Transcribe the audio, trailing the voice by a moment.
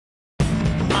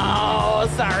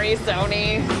sorry,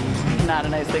 Sony. Not a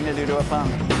nice thing to do to a phone.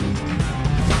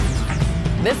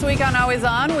 This week on Always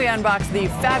On, we unbox the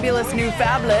fabulous new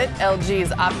phablet,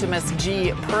 LG's Optimus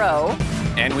G Pro.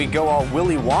 And we go all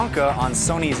Willy Wonka on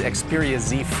Sony's Xperia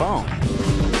Z phone.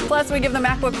 Plus, we give the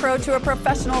MacBook Pro to a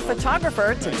professional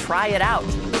photographer to try it out.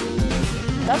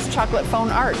 That's chocolate phone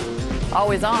art.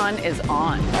 Always On is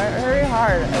on. It's very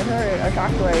hard. It's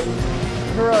actually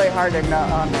really hard to get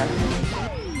on there.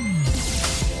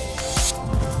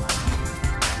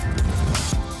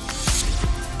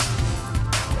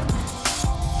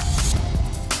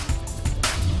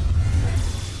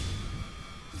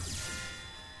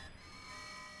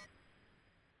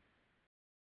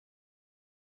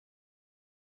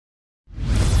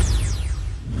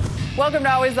 Welcome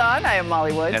to Always On. I am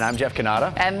Molly Woods. And I'm Jeff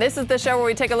Cannata. And this is the show where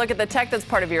we take a look at the tech that's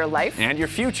part of your life. And your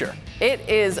future. It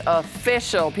is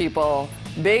official, people.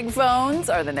 Big phones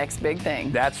are the next big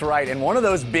thing. That's right. And one of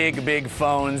those big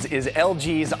phones is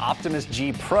LG's Optimus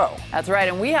G Pro. That's right.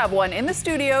 And we have one in the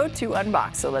studio to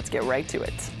unbox. So let's get right to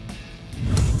it.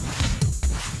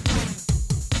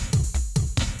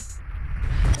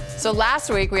 So last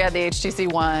week we had the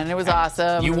HTC One. It was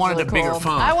awesome. You wanted a bigger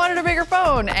phone. I wanted a bigger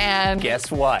phone, and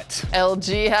guess what?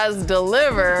 LG has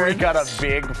delivered. We got a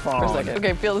big phone. For a second.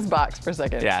 Okay, feel this box for a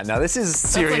second. Yeah, now this is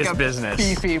serious like a business.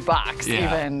 Beefy box,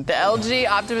 even. The LG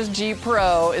Optimus G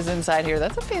Pro is inside here.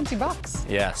 That's a fancy box.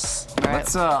 Yes. Right,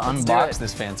 let's unbox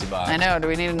this fancy box. I know. Do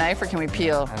we need a knife or can we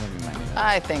peel?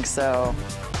 I think so.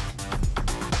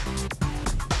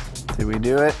 Did we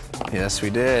do it? Yes, we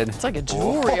did. It's like a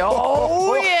jewelry.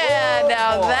 Oh, yeah.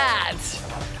 Now that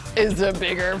is a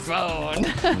bigger phone.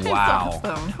 Wow.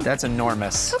 Awesome. That's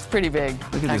enormous. That's pretty big.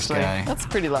 Look at this guy. That's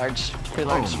pretty large. Pretty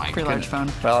large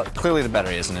phone. Well, clearly the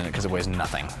battery isn't in it because it weighs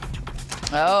nothing.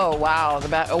 Oh, wow. The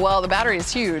battery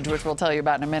is huge, which we'll tell you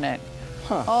about in a minute.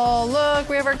 Huh. Oh, look,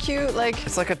 we have our cute,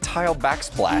 It's like a tile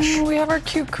backsplash. We have our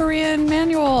cute Korean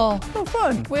manual. Oh,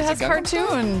 fun. It has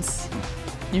cartoons.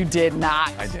 You did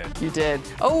not. I did. You did.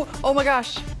 Oh my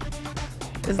gosh.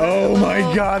 Oh my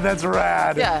God, that's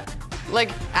rad. Yeah.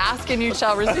 Like, ask and you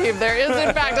shall receive. There is,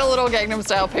 in fact, a little Gangnam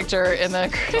Style picture in the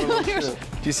Korean language. Do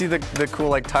you see the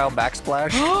cool, tile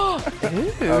backsplash? Ooh.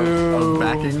 Of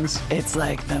backings? It's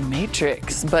like the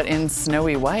Matrix, but in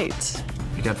snowy white.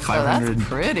 You got 500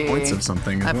 points of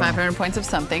something. 500 points of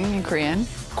something in Korean.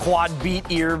 Quad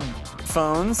beat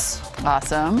earphones.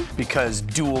 Awesome. Because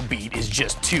dual beat is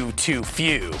just too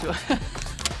few.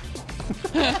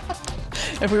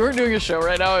 If we weren't doing a show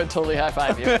right now, I'd totally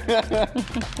high-five you.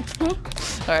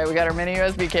 All right, we got our mini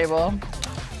USB cable.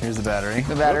 Here's the battery.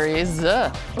 The batteries.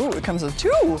 Oh, it comes with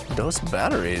two. Those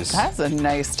batteries. That's a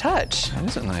nice touch. That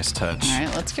is a nice touch. All right,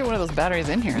 let's get one of those batteries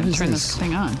in here and turn this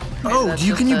thing on. Oh,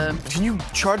 can you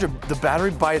charge the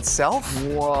battery by itself?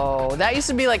 Whoa, that used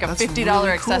to be like a $50 really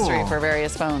accessory for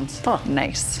various phones. Huh.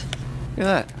 Nice. Look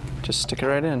at that. Just stick it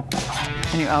right in.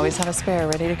 And you always have a spare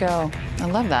ready to go. I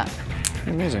love that.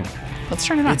 Amazing. Let's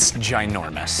turn it on. It's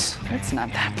ginormous. It's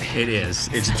not that big. It is.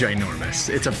 It's ginormous.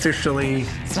 It's officially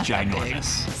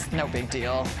ginormous. It's no big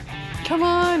deal. Come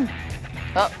on.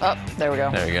 Oh, there we go.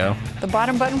 There we go. The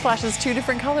bottom button flashes two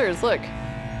different colors. Look.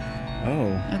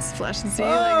 Oh. It's flashing. See,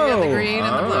 like you got the green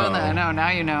and the blue and the. I know. Now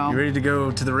you know. You ready to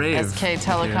go to the rave? SK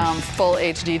Telecom full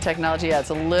HD technology. Yeah, it's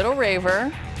a little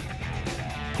raver.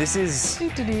 This is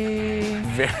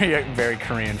very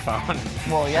Korean phone.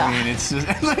 Well, yeah. I mean, it's just,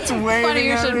 it's way funny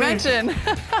you should mention. All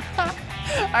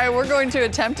right, we're going to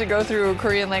attempt to go through a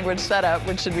Korean language setup,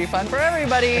 which should be fun for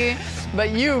everybody.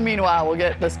 But you, meanwhile, will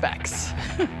get the specs.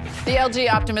 The LG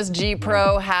Optimus G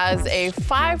Pro has a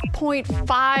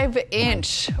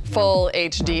 5.5-inch full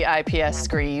HD IPS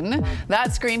screen.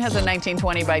 That screen has a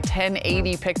 1920 by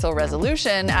 1080 pixel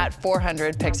resolution at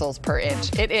 400 pixels per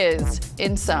inch. It is,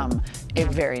 in sum, a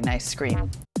very nice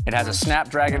screen. It has a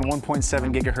Snapdragon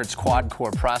 1.7 gigahertz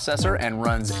quad-core processor and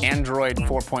runs Android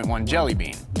 4.1 Jelly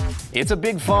Bean. It's a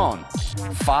big phone,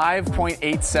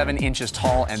 5.87 inches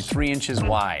tall and 3 inches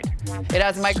wide. It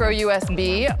has micro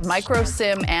USB, micro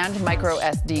SIM, and micro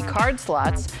SD card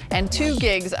slots, and 2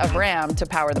 gigs of RAM to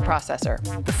power the processor.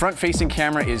 The front-facing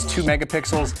camera is 2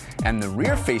 megapixels, and the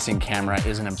rear-facing camera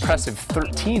is an impressive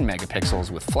 13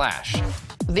 megapixels with flash.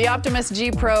 The Optimus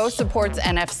G Pro supports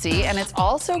NFC, and it's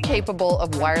also capable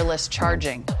of wireless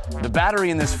charging. The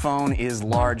battery in this phone is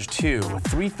large too,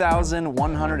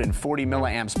 3,140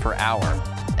 milliamps per hour.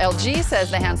 LG says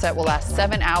the handset will last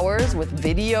 7 hours with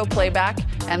video playback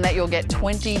and that you'll get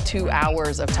 22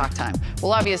 hours of talk time.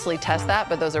 We'll obviously test that,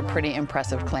 but those are pretty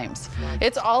impressive claims.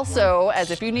 It's also, as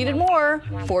if you needed more,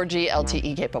 4G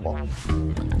LTE capable.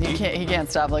 He can't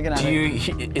stop looking at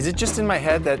it. Is it just in my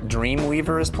head that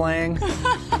Dreamweaver is playing?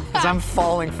 Because I'm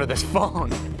falling for this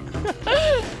phone.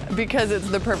 Because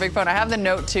it's the perfect phone. I have the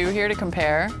Note 2 here to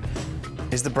compare.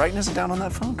 Is the brightness down on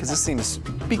that phone? Because this seems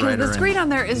Because the screen on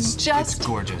there is just it's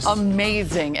gorgeous.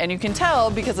 Amazing. And you can tell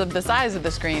because of the size of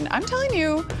the screen. I'm telling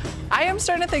you, I am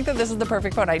starting to think that this is the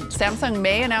perfect phone. Samsung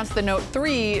may announce the Note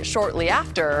 3 shortly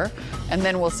after, and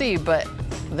then we'll see. But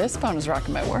this phone is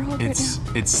rocking my world right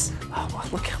now. Oh,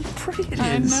 look how pretty it is.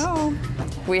 I know.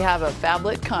 We have a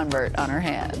phablet convert on our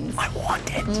hands. I want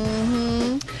it.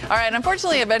 All right,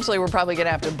 unfortunately, eventually we're probably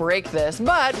gonna have to break this,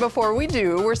 but before we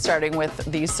do, we're starting with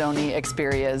the Sony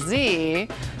Xperia Z.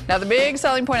 Now, the big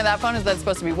selling point of that phone is that it's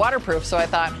supposed to be waterproof, so I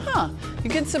thought, you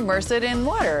could submerge it in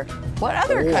water. What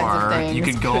other kinds of things? You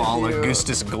could go all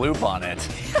Augustus Gloop on it.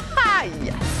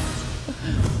 Yes.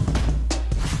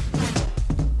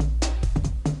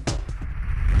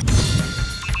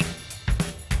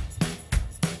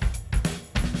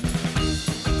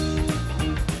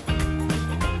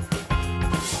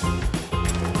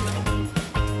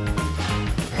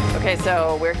 Okay,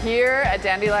 so we're here at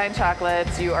Dandelion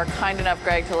Chocolates. You are kind enough,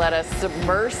 Greg, to let us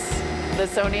submerge the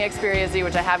Sony Xperia Z,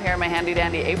 which I have here in my handy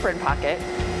dandy apron pocket,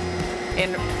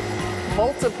 in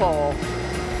multiple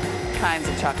kinds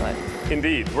of chocolate.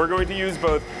 Indeed. We're going to use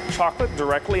both chocolate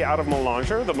directly out of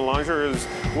melanger. The melanger is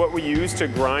what we use to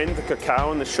grind the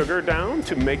cacao and the sugar down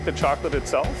to make the chocolate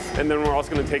itself. And then we're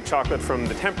also going to take chocolate from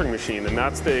the tempering machine, and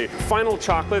that's the final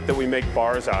chocolate that we make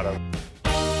bars out of.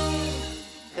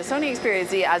 The Sony Xperia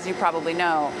Z, as you probably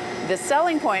know, the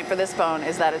selling point for this phone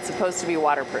is that it's supposed to be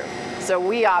waterproof. So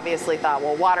we obviously thought,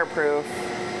 well, waterproof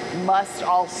must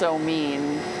also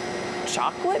mean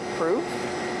chocolate-proof.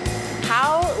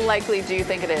 How likely do you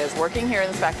think it is, working here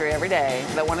in this factory every day,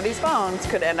 that one of these phones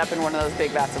could end up in one of those big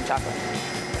vats of chocolate?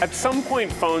 At some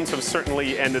point, phones have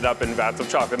certainly ended up in vats of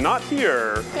chocolate. Not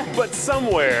here, but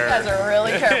somewhere. You guys are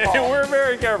really careful. We're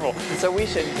very careful. So we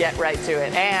should get right to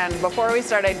it. And before we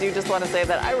start, I do just want to say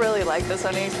that I really like the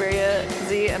Sony Xperia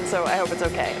Z, and so I hope it's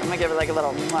okay. I'm gonna give it like a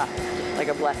little mwah, like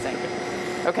a blessing.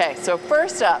 Okay, so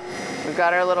first up, we've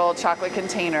got our little chocolate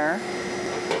container,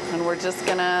 and we're just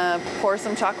gonna pour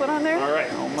some chocolate on there. All right.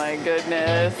 Oh my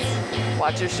goodness.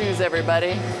 Watch your shoes,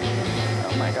 everybody.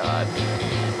 Oh my God.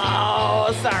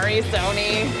 Oh, sorry,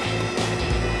 Sony.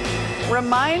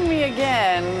 Remind me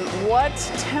again what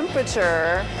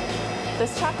temperature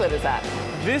this chocolate is at.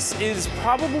 This is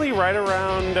probably right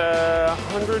around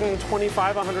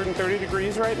 125, 130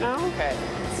 degrees right now. Okay.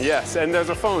 Yes, and there's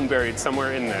a phone buried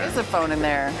somewhere in there. There's a phone in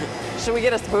there. Should we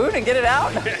get a spoon and get it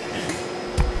out?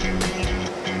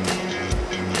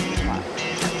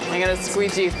 I'm gonna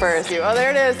squeegee first. Oh, there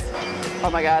it is.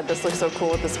 Oh my God, this looks so cool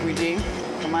with the squeegee.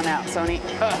 Come on out, Sony.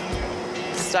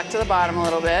 Stuck to the bottom a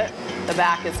little bit. The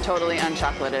back is totally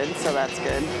unchocolated, so that's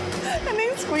good. I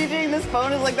think squeegeeing this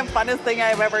phone is like the funnest thing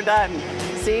I've ever done.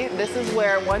 See, this is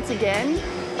where, once again,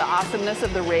 the awesomeness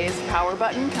of the raised power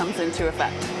button comes into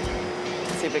effect.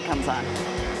 Let's see if it comes on.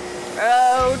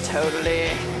 Oh, totally.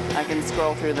 I can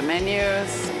scroll through the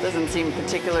menus. Doesn't seem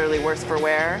particularly worse for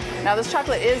wear. Now, this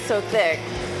chocolate is so thick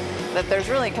that there's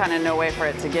really kind of no way for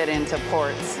it to get into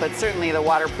ports, but certainly the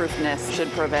waterproofness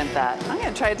should prevent that. I'm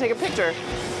gonna try to take a picture.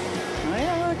 Oh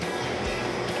yeah, look.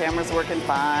 Camera's working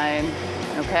fine.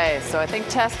 Okay, so I think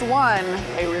test one,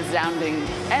 a resounding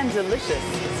and delicious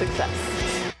success.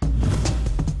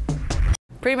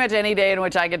 Pretty much any day in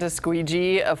which I get to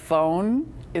squeegee a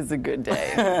phone is a good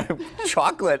day.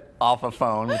 Chocolate off a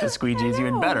phone with a squeegee is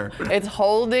even better. It's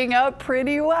holding up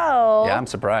pretty well. Yeah, I'm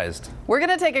surprised. We're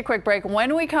gonna take a quick break.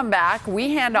 When we come back,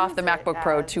 we hand off the MacBook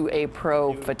Pro to a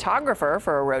pro photographer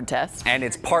for a road test. And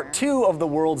it's part 2 of the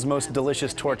world's most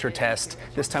delicious torture test.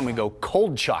 This time we go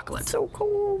cold chocolate. So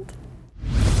cold.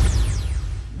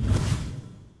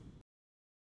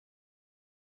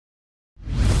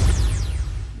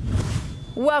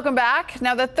 Welcome back.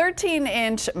 Now, the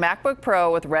 13-inch MacBook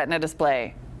Pro with Retina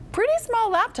Display. Pretty small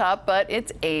laptop, but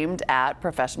it's aimed at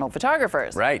professional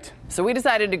photographers. Right. So we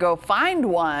decided to go find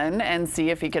one and see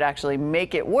if he could actually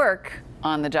make it work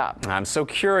on the job. I'm so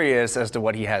curious as to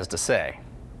what he has to say.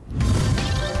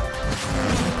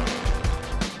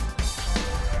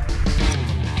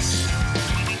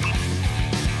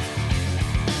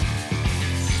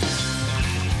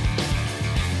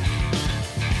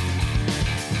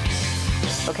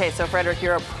 Okay, so Frederick,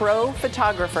 you're a pro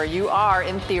photographer. You are,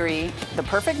 in theory, the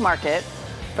perfect market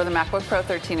for the MacBook Pro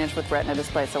 13-inch with Retina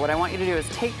Display. So what I want you to do is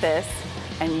take this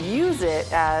and use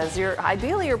it as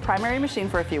ideally your primary machine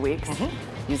for a few weeks.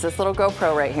 Use this little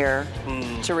GoPro right here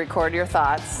to record your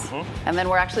thoughts. And then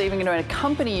we're actually even going to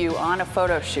accompany you on a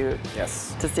photo shoot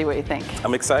Yes. to see what you think.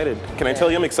 I'm excited. Can I tell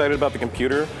you I'm excited about the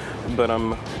computer? but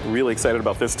I'm really excited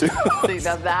about this too. See,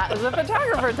 now that is a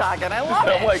photographer talking. I love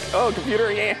it. I'm like, oh,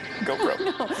 computer, yeah,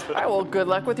 GoPro. All right, well, good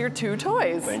luck with your 2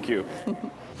 toys. Thank you.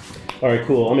 All right,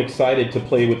 cool. I'm excited to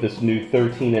play with this new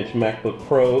 13-inch MacBook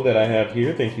Pro that I have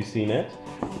here. Thank you, CNET.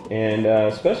 And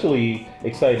especially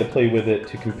excited to play with it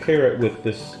to compare it with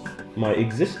my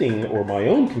existing or my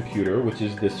own computer, which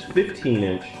is this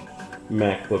 15-inch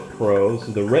MacBook Pro. This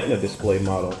is the Retina Display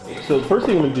model. So the first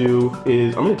thing I'm gonna do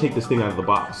is I'm gonna take this thing out of the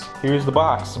box. Here's the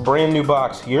box, brand new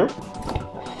box here.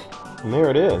 And there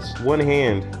it is, one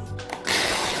hand.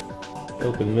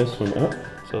 Open this one up.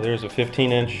 So there's a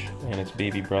 15-inch and its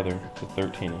baby brother, the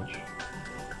 13-inch.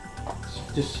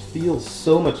 It just feels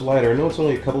so much lighter. I know it's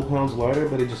only a couple pounds lighter,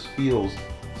 but it just feels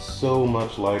so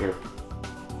much lighter.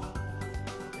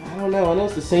 I don't know, I know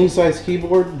it's the same size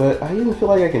keyboard, but I even feel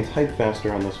like I can type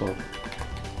faster on this one.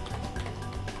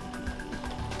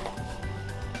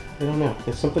 I don't know,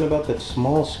 there's something about that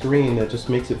small screen that just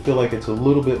makes it feel like it's a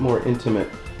little bit more intimate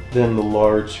than the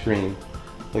large screen.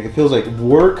 Like it feels like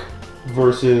work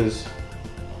versus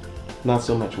not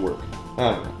so much work.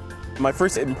 I don't know. My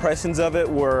first impressions of it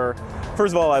were,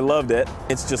 first of all, I loved it.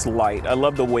 It's just light. I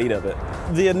love the weight of it.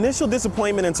 The initial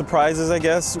disappointment and surprises, I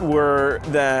guess, were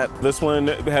that this one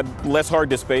had less hard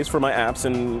disk space for my apps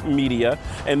and media,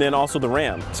 and then also the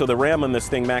RAM. So the RAM on this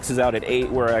thing maxes out at 8,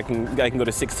 where I can go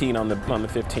to 16 on the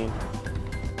 15.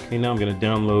 Okay, now I'm going to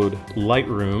download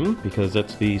Lightroom because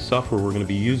that's the software we're going to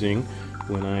be using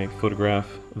when I photograph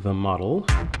the model.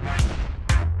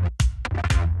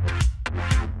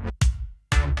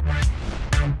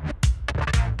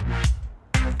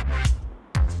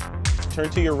 Turn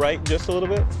to your right just a little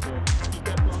bit.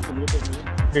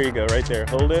 Here you go, right there.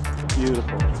 Hold it.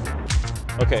 Beautiful.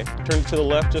 Okay, turn to the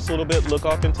left just a little bit. Look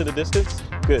off into the distance.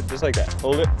 Good, just like that.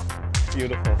 Hold it.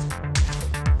 Beautiful.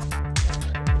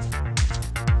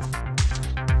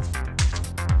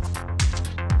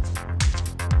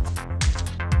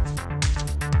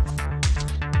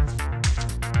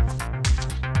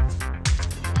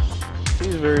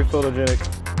 She's very photogenic.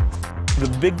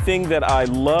 The big thing that I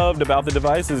loved about the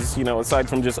device is, you know, aside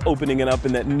from just opening it up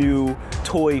in that new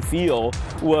toy feel,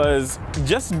 was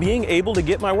just being able to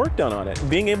get my work done on it.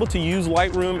 Being able to use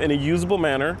Lightroom in a usable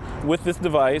manner with this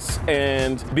device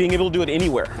and being able to do it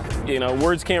anywhere. You know,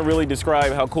 words can't really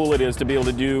describe how cool it is to be able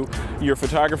to do your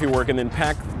photography work and then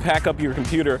pack up your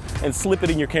computer and slip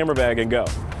it in your camera bag and go.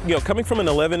 You know, coming from an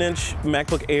 11-inch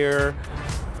MacBook Air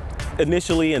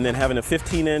initially and then having a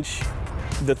 15-inch,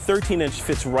 the 13-inch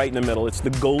fits right in the middle. It's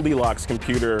the Goldilocks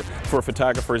computer for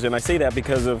photographers, and I say that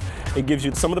because it gives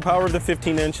you some of the power of the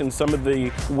 15-inch and some of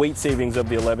the weight savings of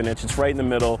the 11-inch. It's right in the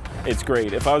middle. It's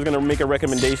great. If I was going to make a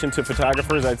recommendation to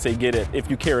photographers, I'd say get it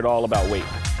if you care at all about weight.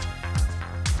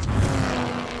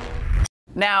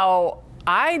 Now,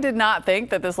 I did not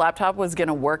think that this laptop was going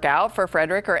to work out for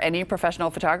Frederick or any professional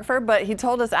photographer, but he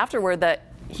told us afterward that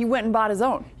he went and bought his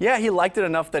own. Yeah, he liked it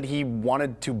enough that he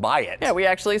wanted to buy it. Yeah, we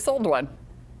actually sold one.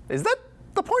 Is that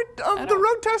the point of the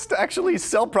road test, to actually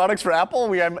sell products for Apple?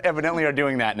 We evidently are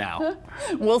doing that now.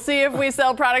 We'll see if we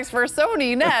sell products for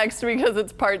Sony next, because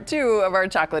it's part 2 of our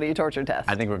chocolatey torture test.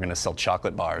 I think we're going to sell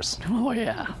chocolate bars. Oh,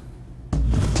 yeah.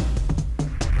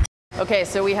 Okay,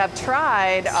 so we have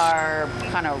tried our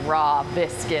kind of raw,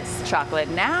 viscous chocolate.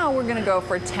 Now we're gonna go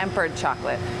for tempered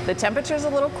chocolate. The temperature's a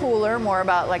little cooler, more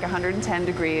about like 110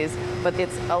 degrees, but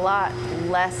it's a lot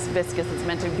less viscous. It's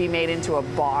meant to be made into a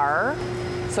bar.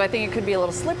 So I think it could be a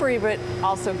little slippery, but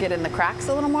also get in the cracks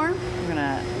a little more. I'm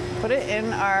gonna put it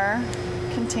in our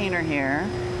container here.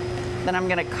 Then I'm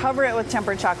gonna cover it with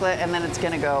tempered chocolate, and then it's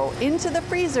gonna go into the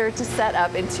freezer to set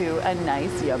up into a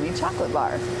nice, yummy chocolate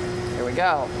bar. Here we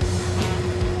go.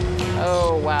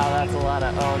 Oh, wow, that's a lot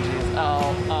of, oh, geez.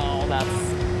 Oh,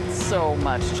 that's so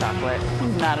much chocolate.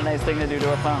 Not a nice thing to do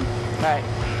to a phone. All right,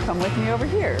 come with me over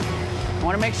here. I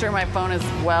wanna make sure my phone is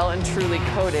well and truly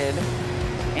coated,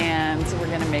 and we're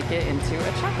gonna make it into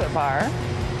a chocolate bar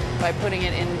by putting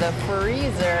it in the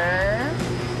freezer.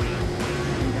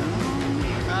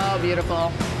 Oh,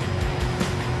 beautiful.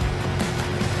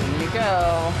 Here you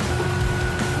go.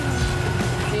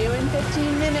 See you in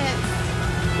 15 minutes.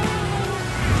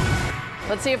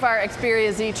 Let's see if our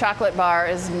Xperia Z chocolate bar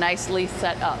is nicely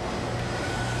set up.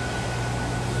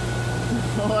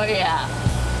 Oh yeah,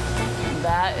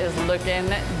 that is looking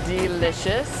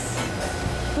delicious.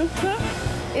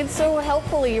 It's so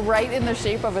helpfully right in the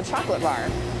shape of a chocolate bar.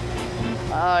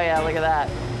 Oh yeah, look at that.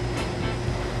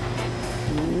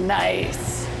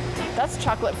 Nice. That's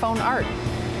chocolate phone art,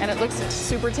 and it looks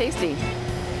super tasty.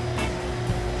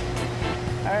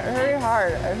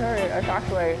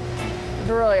 It's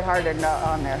really hard to get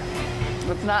on there.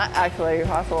 It's not actually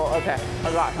possible. Okay,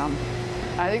 I got some.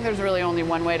 I think there's really only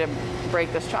one way to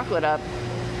break this chocolate up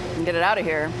and get it out of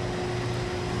here.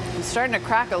 It's starting to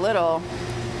crack a little,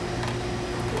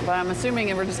 but I'm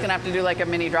assuming we're just gonna have to do like a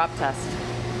mini drop test.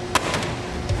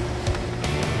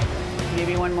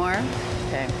 Maybe one more.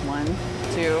 Okay, 1,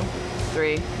 2,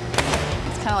 3.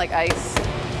 It's kind of like ice.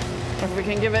 If we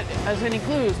can give it as many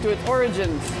clues to its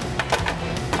origins.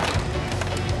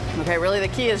 Okay, really the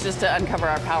key is just to uncover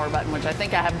our power button, which I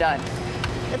think I have done.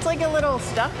 It's like a little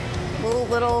stuck,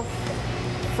 little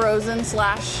frozen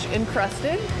slash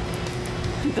encrusted.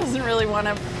 It doesn't really want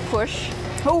to push.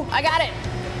 Oh, I got it.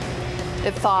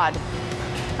 It thawed.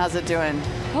 How's it doing?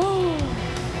 Oh,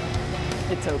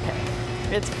 it's okay.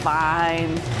 It's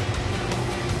fine.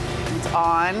 It's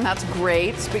on, that's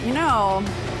great. But you know,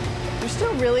 there's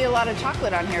still really a lot of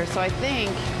chocolate on here, so I think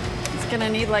it's gonna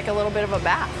need like a little bit of a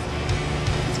bath.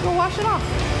 Let's go wash it off.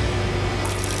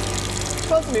 It's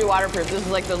supposed to be waterproof. This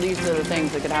is like the least of the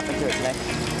things that could happen to it today.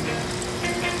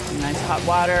 Nice hot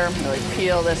water, really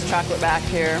peel this chocolate back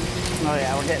here. Oh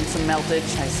yeah, we're getting some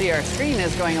meltage. I see our screen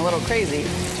is going a little crazy.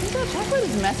 Turns out chocolate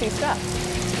is messy stuff.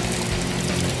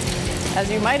 As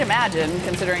you might imagine,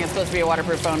 considering it's supposed to be a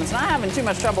waterproof phone, it's not having too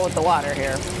much trouble with the water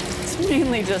here. It's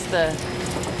mainly just the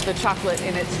chocolate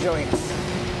in its joints.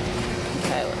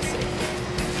 Okay, let's see.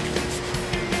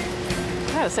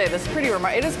 I gotta say, this is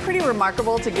it is pretty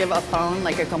remarkable to give a phone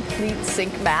like a complete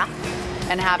sink bath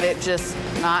and have it just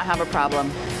not have a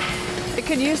problem. It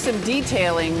could use some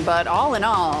detailing, but all in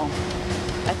all,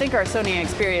 I think our Sony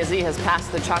Xperia Z has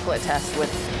passed the chocolate test with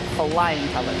flying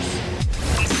colors.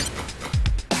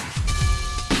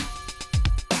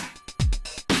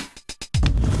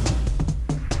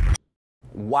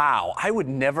 Wow, I would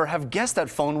never have guessed that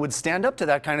phone would stand up to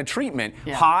that kind of treatment.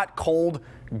 Yeah. Hot, cold,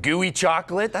 gooey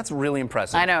chocolate. That's really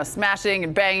impressive. I know, smashing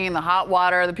and banging in the hot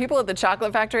water. The people at the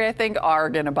chocolate factory, I think, are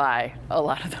gonna buy a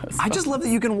lot of those. I just love that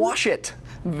you can wash it.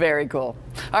 Very cool.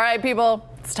 All right, people,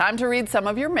 it's time to read some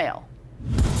of your mail.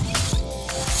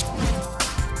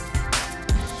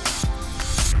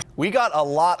 We got a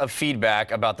lot of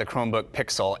feedback about the Chromebook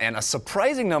Pixel, and a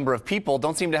surprising number of people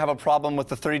don't seem to have a problem with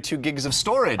the 32 gigs of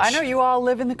storage. I know you all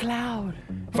live in the cloud.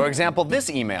 For example, this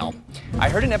email. I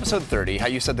heard in episode 30 how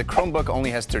you said the Chromebook only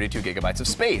has 32 gigabytes of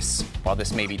space. While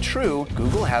this may be true,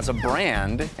 Google has a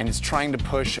brand and is trying to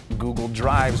push Google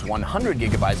Drive's 100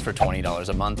 gigabytes for $20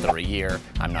 a month or a year.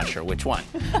 I'm not sure which one.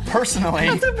 Personally,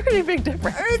 That's a pretty big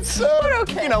difference. It's, but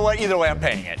okay. You know what? Either way, I'm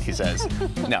paying it, he says.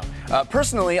 No.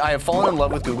 Personally, I have fallen in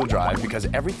love with Google Drive because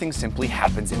everything simply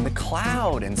happens in the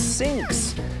cloud and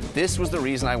syncs. This was the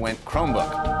reason I went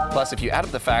Chromebook. Plus, if you add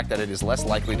up the fact that it is less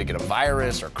likely to get a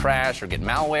virus or crash or get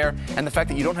malware, and the fact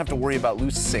that you don't have to worry about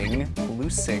losing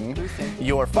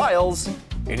your files,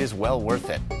 it is well worth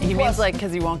it. He means like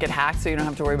because you won't get hacked, so you don't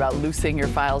have to worry about loosing your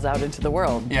files out into the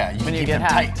world. Yeah, when you keep get them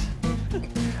hacked. tight.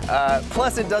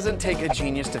 Plus, it doesn't take a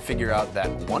genius to figure out that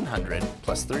 100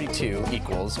 plus 32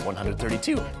 equals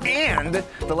 132. And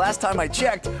the last time I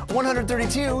checked,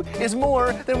 132 is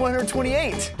more than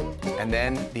 128. And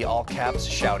then the all caps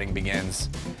shouting begins.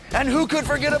 And who could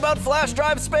forget about flash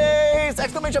drive space!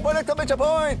 Exclamation point, exclamation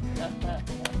point!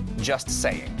 Just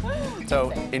saying.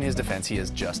 So, in his defense, he is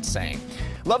just saying.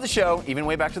 Love the show, even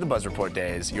way back to the Buzz Report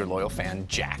days. Your loyal fan,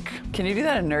 Jack. Can you do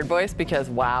that in nerd voice? Because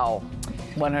wow,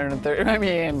 130. I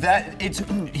mean,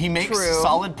 he makes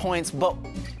solid points, but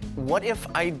what if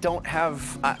I don't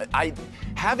have? I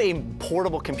have a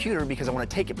portable computer because I want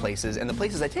to take it places, and the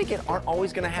places I take it aren't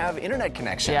always going to have internet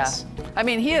connections. Yeah. I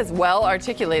mean, he has well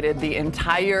articulated the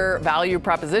entire value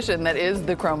proposition that is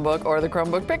the Chromebook or the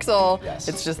Chromebook Pixel. Yes.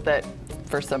 It's just that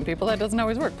for some people that doesn't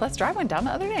always work. Plus, Drive went down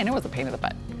the other day and it was a pain in the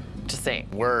butt. Just saying.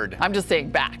 Word. I'm just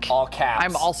saying back. All caps.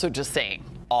 I'm also just saying.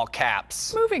 All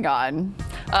caps. Moving on.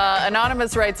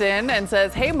 Anonymous writes in and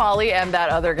says, hey, Molly and that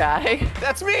other guy.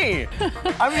 That's me.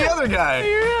 I'm the other guy.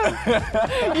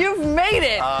 You've made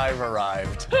it. I've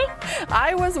arrived.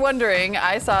 I was wondering,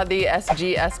 I saw the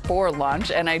LG S4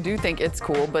 launch, and I do think it's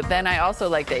cool, but then I also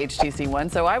like the HTC One,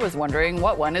 so I was wondering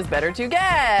what one is better to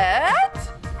get?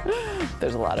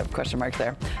 There's a lot of question marks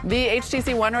there. The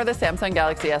HTC One or the Samsung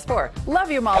Galaxy S4?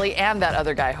 Love you, Molly, and that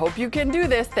other guy. Hope you can do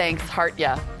this. Thanks. Heart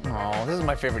ya. Oh, this is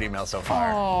my favorite email so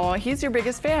far. Oh, he's your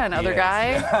biggest fan, other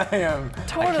guy. I am.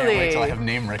 Totally. I can't wait till I have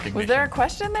name recognition. Was there a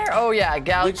question there? Oh yeah,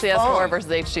 Galaxy S4 versus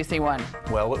HTC One.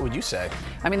 Well, what would you say?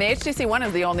 I mean, the HTC One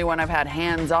is the only one I've had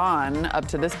hands-on up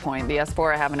to this point. The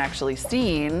S4 I haven't actually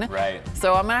seen. Right.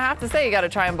 So I'm gonna have to say you gotta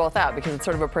try them both out because it's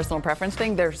sort of a personal preference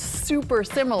thing. They're super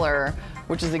similar,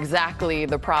 which is exactly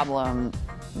the problem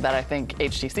that I think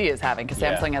HTC is having, because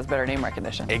Samsung has better name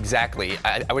recognition. Exactly.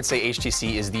 I would say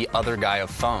HTC is the other guy of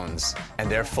phones,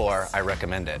 and therefore I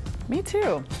recommend it. Me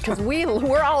too, because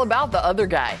we're all about the other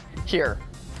guy here.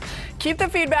 Keep the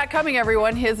feedback coming,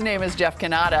 everyone. His name is Jeff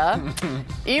Cannata.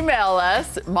 Email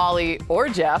us, Molly or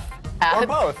Jeff. Or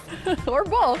both. Or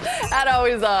both, at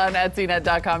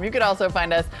alwayson@cnet.com. You can also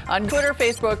find us on Twitter,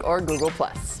 Facebook, or Google+.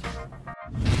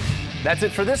 That's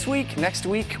it for this week. Next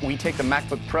week, we take the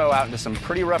MacBook Pro out into some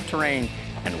pretty rough terrain,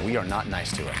 and we are not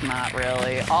nice to it. Not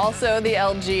really. Also, the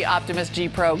LG Optimus G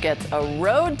Pro gets a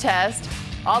road test.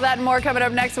 All that and more coming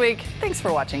up next week. Thanks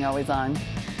for watching Always On.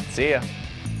 See ya.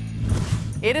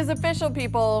 It is official,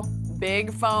 people.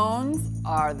 Big phones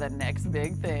are the next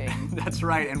big thing. That's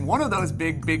right, and one of those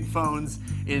big phones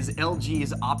is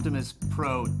LG's Optimus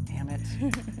Pro. Damn it.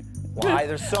 Why?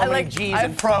 There's so many G's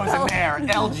and Pros in there.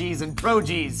 LGs and Pro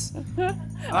Gs.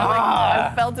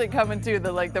 I felt it coming too,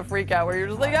 the freak out where you're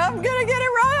just like, I'm gonna get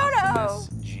it right. Optimus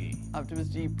G. Optimus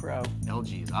G Pro.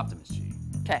 LG's Optimus G.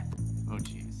 Okay. Oh,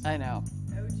 geez. I know.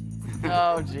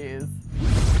 Oh, geez.